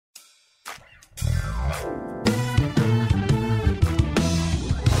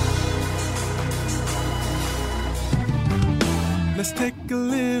Let's take a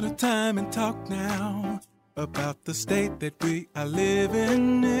little time and talk now about the state that we are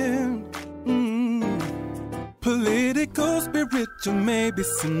living in. Political, spiritual, maybe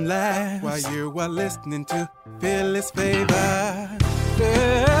some laughs while you are listening to Phyllis Favor.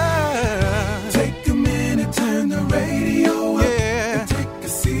 Yeah. Take a minute, turn the radio up, and take a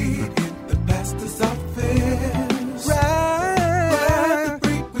seat in the pastor's office. Right the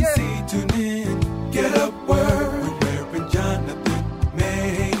frequency, tune in, get up word with Reverend Jonathan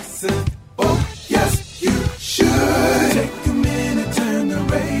Mason. Oh, yes, you should. Take a minute, turn the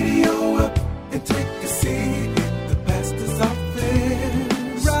radio up, and take a seat in the pastor's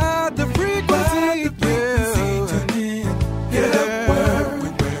office. Ride the frequency, tune in, get up word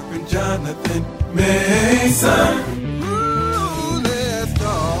with Reverend Jonathan Mason.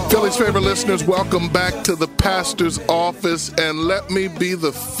 Philly's favorite listeners, welcome back to the pastor's office, and let me be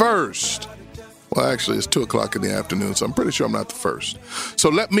the first. Well, actually, it's 2 o'clock in the afternoon, so I'm pretty sure I'm not the first. So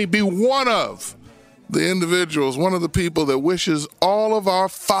let me be one of the individuals, one of the people that wishes all of our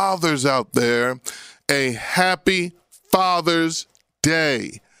fathers out there a happy Father's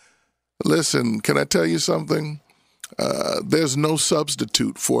Day. Listen, can I tell you something? There's no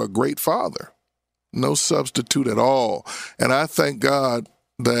substitute for a great father. No substitute at all. And I thank God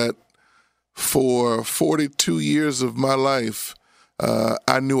that for 42 years of my life,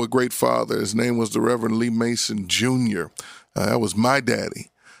 I knew a great father. His name was the Reverend Lee Mason Jr. That was my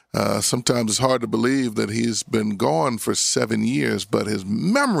daddy. Sometimes it's hard to believe that he's been gone for 7 years, but his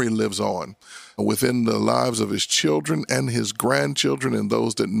memory lives on within the lives of his children and his grandchildren and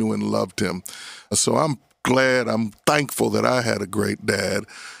those that knew and loved him. So I'm glad, I'm thankful that I had a great dad.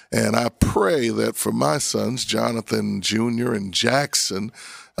 And I pray that for my sons, Jonathan Jr. and Jackson,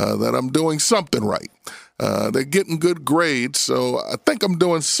 that I'm doing something right. They're getting good grades, so I think I'm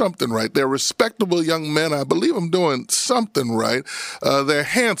doing something right. They're respectable young men. I believe I'm doing something right. They're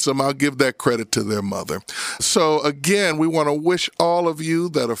handsome. I'll give that credit to their mother. So again, we want to wish all of you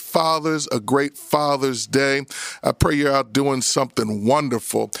that are fathers a great Father's Day. I pray you're out doing something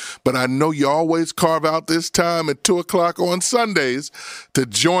wonderful, but I know you always carve out this time at 2 o'clock on Sundays to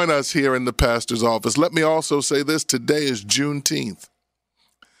join us here in the pastor's office. Let me also say this. Today is Juneteenth.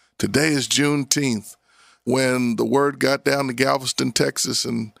 Today is Juneteenth. When the word got down to Galveston, Texas,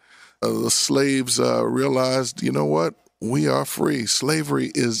 and the slaves realized, you know what, we are free.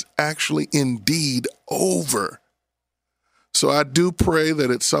 Slavery is actually indeed over. So I do pray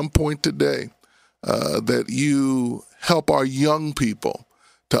that at some point today that you help our young people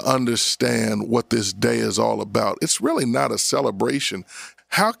to understand what this day is all about. It's really not a celebration.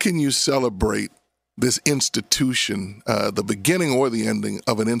 How can you celebrate this institution, the beginning or the ending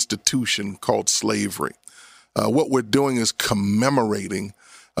of an institution called slavery? What we're doing is commemorating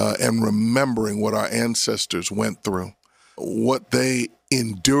and remembering what our ancestors went through, what they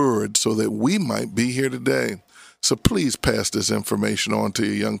endured so that we might be here today. So please pass this information on to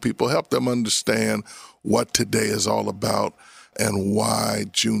your young people. Help them understand what today is all about and why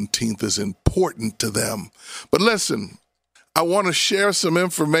Juneteenth is important to them. But listen, I want to share some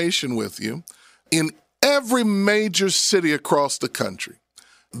information with you. In every major city across the country,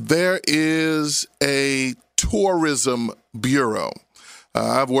 there is a tourism bureau.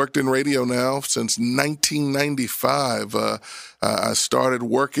 I've worked in radio now since 1995. I started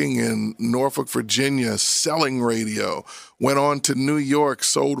working in Norfolk, Virginia, selling radio. Went on to New York,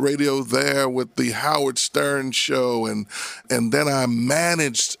 sold radio there with the Howard Stern Show, and then I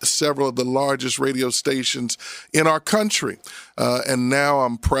managed several of the largest radio stations in our country. And now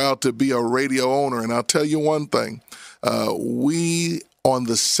I'm proud to be a radio owner. And I'll tell you one thing, we on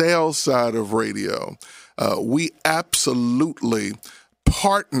the sales side of radio, we absolutely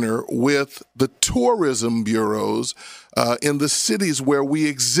partner with the tourism bureaus in the cities where we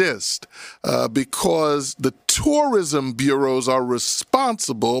exist because the tourism bureaus are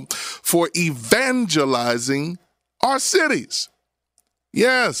responsible for evangelizing our cities.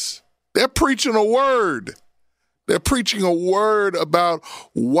 Yes, they're preaching a word. They're preaching a word about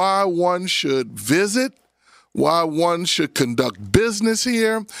why one should visit, why one should conduct business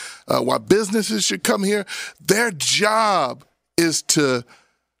here, why businesses should come here. Their job is to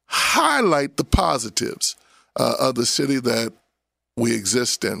highlight the positives of the city that we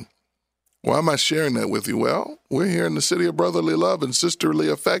exist in. Why am I sharing that with you? Well, we're here in the city of brotherly love and sisterly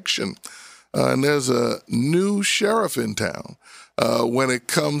affection. And there's a new sheriff in town when it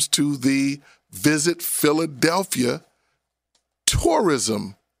comes to the Visit Philadelphia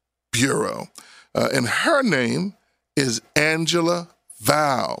Tourism Bureau. And her name is Angela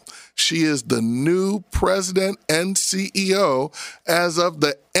Val. She is the new president and CEO as of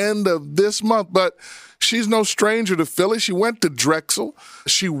the end of this month. But she's no stranger to Philly. She went to Drexel.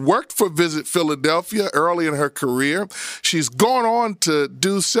 She worked for Visit Philadelphia early in her career. She's gone on to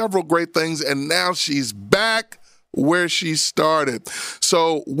do several great things, and now she's back where she started.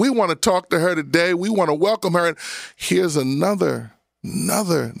 So we want to talk to her today. We want to welcome her. And here's another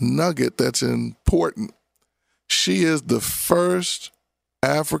nugget that's important. She is the first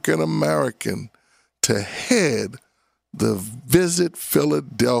African-American to head the Visit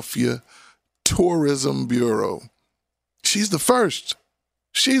Philadelphia Tourism Bureau. She's the first.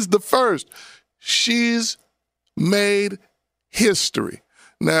 She's made history.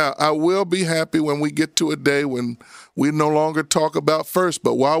 Now, I will be happy when we get to a day when we no longer talk about first,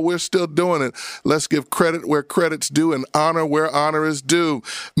 but while we're still doing it, let's give credit where credit's due and honor where honor is due.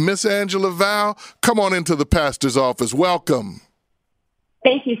 Miss Angela Val, come on into the pastor's office. Welcome.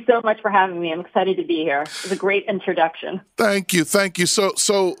 Thank you so much for having me. I'm excited to be here. It was a great introduction. Thank you.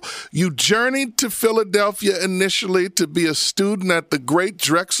 So you journeyed to Philadelphia initially to be a student at the great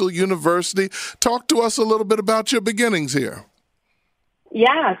Drexel University. Talk to us a little bit about your beginnings here.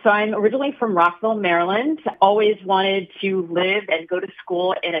 Yeah, so I'm originally from Rockville, Maryland. Always wanted to live and go to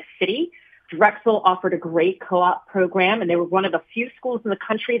school in a city. Drexel offered a great co-op program, and they were one of the few schools in the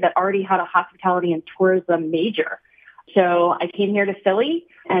country that already had a hospitality and tourism major. So I came here to Philly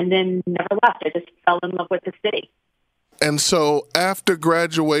and then never left. I just fell in love with the city. And so after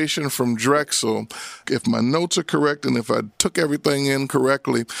graduation from Drexel, if my notes are correct and if I took everything in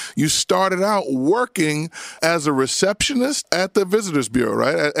correctly, you started out working as a receptionist at the Visitors Bureau,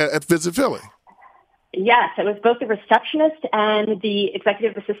 right? At Visit Philly. Yes, I was both the receptionist and the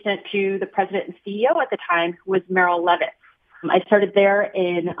executive assistant to the president and CEO at the time, who was Merrill Levitt. I started there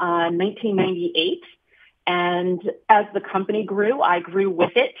in 1998. And as the company grew, I grew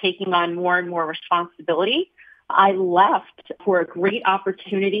with it, taking on more and more responsibility. I left for a great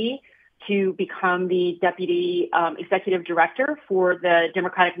opportunity to become the deputy executive director for the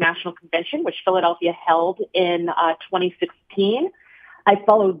Democratic National Convention, which Philadelphia held in 2016. I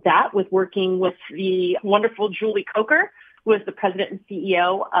followed that with working with the wonderful Julie Coker, who is the president and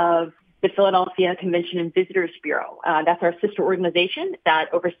CEO of the Philadelphia Convention and Visitors Bureau. That's our sister organization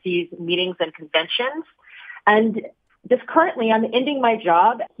that oversees meetings and conventions. And just currently, I'm ending my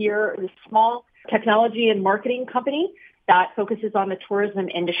job here at a small technology and marketing company that focuses on the tourism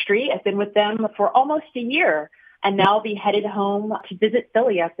industry. I've been with them for almost a year, and now I'll be headed home to Visit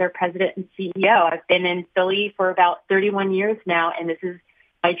Philly as their president and CEO. I've been in Philly for about 31 years now, and this is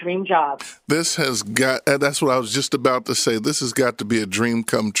my dream job. That's what I was just about to say. This has got to be a dream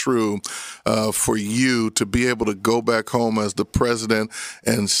come true for you to be able to go back home as the president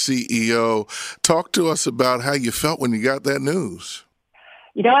and CEO. Talk to us about how you felt when you got that news.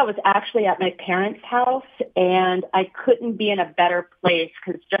 You know, I was actually at my parents' house, and I couldn't be in a better place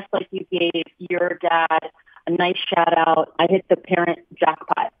because just like you gave your dad a nice shout out, I hit the parent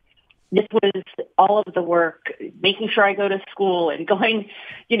jackpot. This was all of the work, making sure I go to school and going,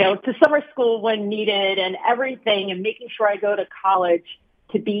 to summer school when needed and everything, and making sure I go to college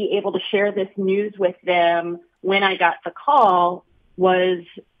to be able to share this news with them when I got the call was,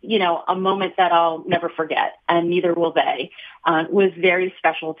 a moment that I'll never forget, and neither will they. It was very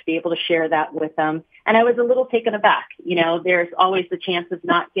special to be able to share that with them. And I was a little taken aback. There's always the chance of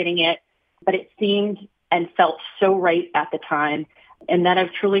not getting it, but it seemed and felt so right at the time. And then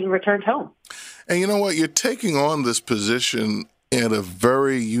I've truly returned home. And you know what? You're taking on this position at a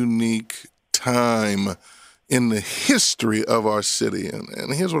very unique time in the history of our city.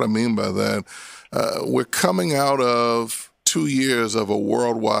 And here's what I mean by that. We're coming out of 2 years of a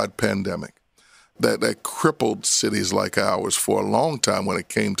worldwide pandemic that crippled cities like ours for a long time when it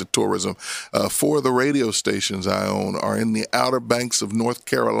came to tourism. 4 of the radio stations I own are in the Outer Banks of North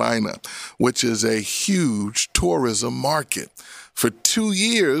Carolina, which is a huge tourism market. For 2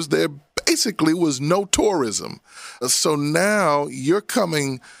 years, there basically was no tourism. So now you're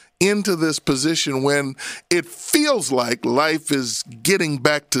coming into this position when it feels like life is getting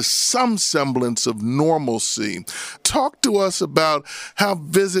back to some semblance of normalcy. Talk to us about how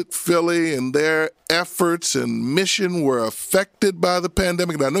Visit Philly and their efforts and mission were affected by the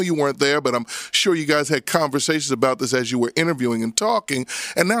pandemic. And I know you weren't there, but I'm sure you guys had conversations about this as you were interviewing and talking.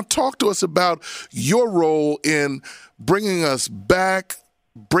 And now talk to us about your role in bringing us back,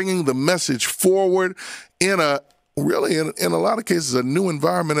 bringing the message forward in a lot of cases, a new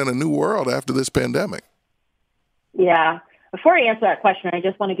environment and a new world after this pandemic. Yeah. Before I answer that question, I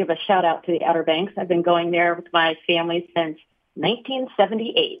just want to give a shout out to the Outer Banks. I've been going there with my family since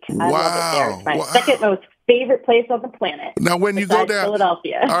 1978. I love it there. It's my second most favorite place on the planet. Now, when you go down,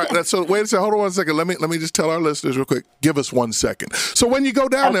 Philadelphia. All right. So wait a second. Hold on 1 second. Let me just tell our listeners real quick. Give us 1 second. So when you go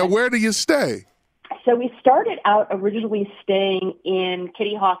down there, where do you stay? So we started out originally staying in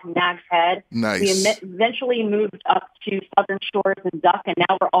Kitty Hawk, Nag's Head. Nice. We eventually moved up to Southern Shores and Duck, and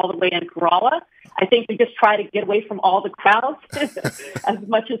now we're all the way in Corolla. I think we just try to get away from all the crowds as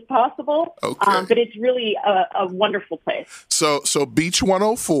much as possible. Okay. But it's really a wonderful place. So Beach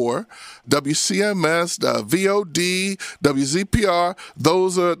 104, WCMS, VOD, WZPR,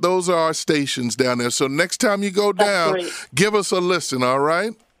 those are our stations down there. So next time you go down, give us a listen, all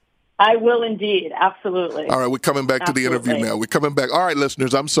right? I will indeed. Absolutely. All right, we're coming back to the interview now. We're coming back. All right,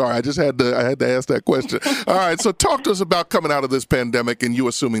 listeners, I'm sorry. I had to ask that question. All right, so talk to us about coming out of this pandemic and you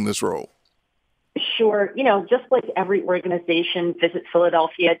assuming this role. Sure. Just like every organization, Visit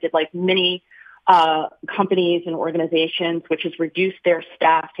Philadelphia did like many companies and organizations, which is reduce their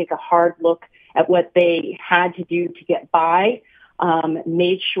staff, take a hard look at what they had to do to get by,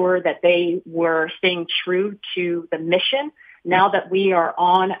 made sure that they were staying true to the mission. Now that we are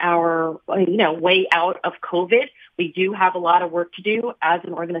on our, way out of COVID, we do have a lot of work to do as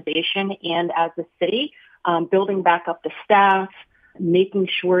an organization and as a city, building back up the staff, making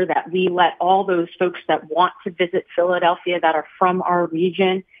sure that we let all those folks that want to visit Philadelphia that are from our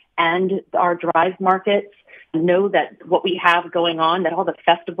region and our drive markets know that what we have going on, that all the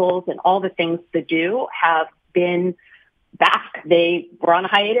festivals and all the things to do have been back. They were on a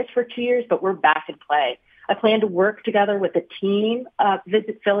hiatus for 2 years, but we're back in play. I plan to work together with the team,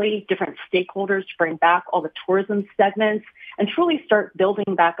 Visit Philly, different stakeholders to bring back all the tourism segments and truly start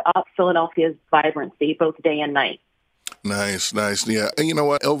building back up Philadelphia's vibrancy, both day and night. Nice. Yeah. And you know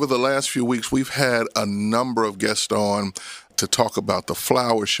what? Over the last few weeks, we've had a number of guests on to talk about the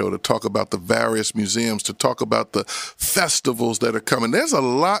flower show, to talk about the various museums, to talk about the festivals that are coming. There's a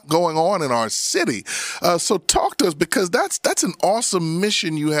lot going on in our city. So talk to us, because that's an awesome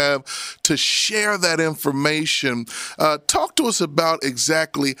mission you have to share that information. Talk to us about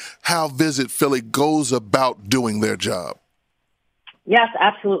exactly how Visit Philly goes about doing their job. Yes,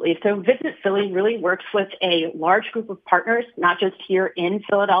 absolutely. So Visit Philly really works with a large group of partners, not just here in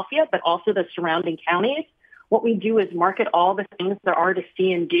Philadelphia, but also the surrounding counties. What we do is market all the things there are to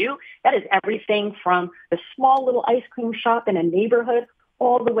see and do. That is everything from the small little ice cream shop in a neighborhood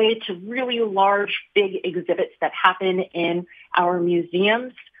all the way to really large, big exhibits that happen in our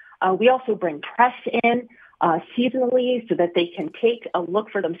museums. We also bring press in seasonally so that they can take a look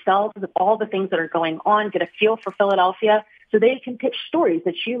for themselves at all the things that are going on, get a feel for Philadelphia, so they can pitch stories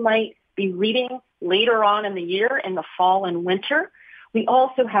that you might be reading later on in the year in the fall and winter. We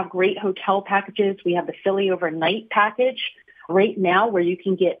also have great hotel packages. We have the Philly Overnight package right now where you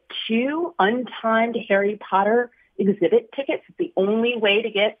can get 2 untimed Harry Potter exhibit tickets. It's the only way to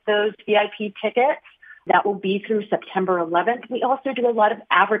get those VIP tickets. That will be through September 11th. We also do a lot of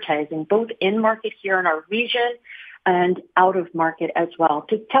advertising, both in market here in our region and out of market as well,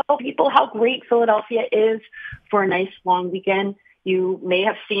 to tell people how great Philadelphia is for a nice long weekend. You may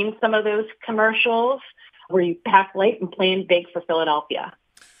have seen some of those commercials where you pack light and plan big for Philadelphia.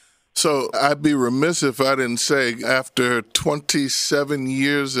 So I'd be remiss if I didn't say, after 27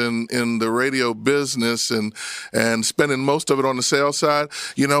 years in the radio business and spending most of it on the sales side,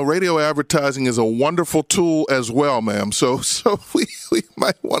 radio advertising is a wonderful tool as well, ma'am. So we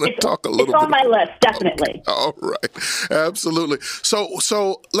might want to talk a little bit. It's on my list, definitely. Okay. All right. Absolutely.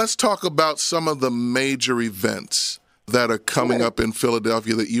 So let's talk about some of the major events that are coming up in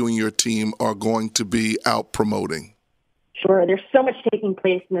Philadelphia that you and your team are going to be out promoting. Sure. There's so much taking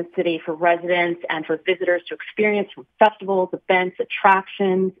place in the city for residents and for visitors to experience, from festivals, events,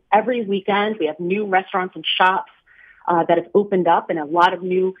 attractions. Every weekend, we have new restaurants and shops that have opened up, and a lot of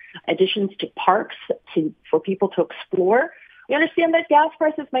new additions to parks for people to explore. We understand that gas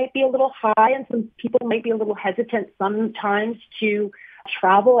prices might be a little high, and some people might be a little hesitant sometimes to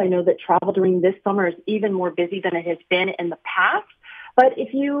travel. I know that travel during this summer is even more busy than it has been in the past. But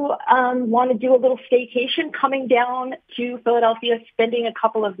if you want to do a little staycation, coming down to Philadelphia, spending a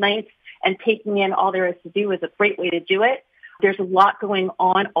couple of nights and taking in all there is to do is a great way to do it. There's a lot going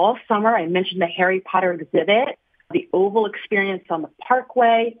on all summer. I mentioned the Harry Potter exhibit, the Oval experience on the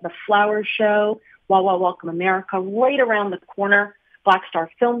Parkway, the flower show, Wawa Welcome America, right around the corner, Black Star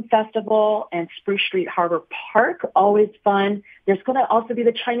Film Festival, and Spruce Street Harbor Park, always fun. There's going to also be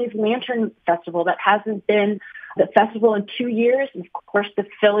the Chinese Lantern Festival that hasn't been the festival in 2 years. And of course, the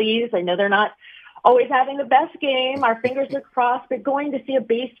Phillies, I know they're not always having the best game. Our fingers are crossed, but going to see a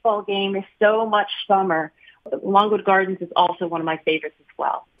baseball game is so much summer. Longwood Gardens is also one of my favorites as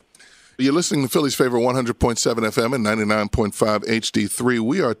well. You're listening to Philly's favorite 100.7 FM and 99.5 HD3.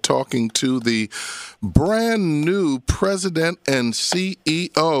 We are talking to the brand new president and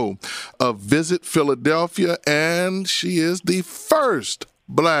CEO of Visit Philadelphia, and she is the first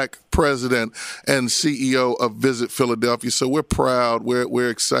Black president and CEO of Visit Philadelphia. So we're proud, we're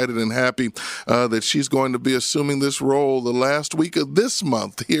excited and happy that she's going to be assuming this role the last week of this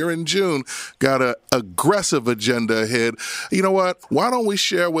month here in June. Got an aggressive agenda ahead. You know what? Why don't we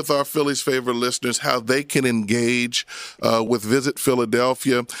share with our Philly's favorite listeners how they can engage with Visit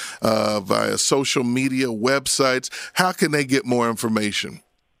Philadelphia via social media, websites? How can they get more information?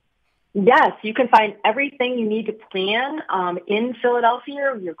 Yes, you can find everything you need to plan in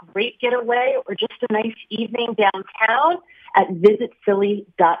Philadelphia, your great getaway, or just a nice evening downtown at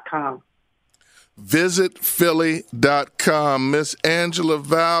visitphilly.com. visitphilly.com. Miss Angela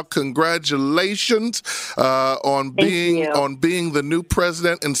Val, congratulations on being the new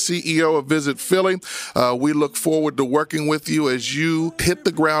president and CEO of Visit Philly. We look forward to working with you as you hit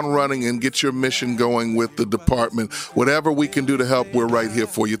the ground running and get your mission going with the department. Whatever we can do to help, we're right here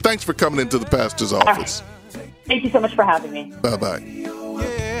for you. Thanks for coming into the pastor's office. Thank you so much for having me. Bye-bye.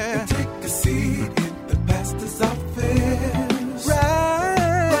 Yeah. Take a seat in the pastor's office.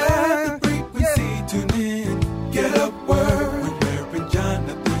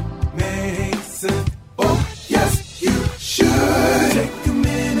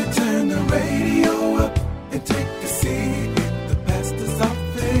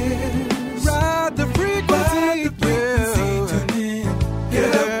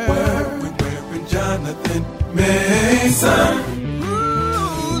 Mason.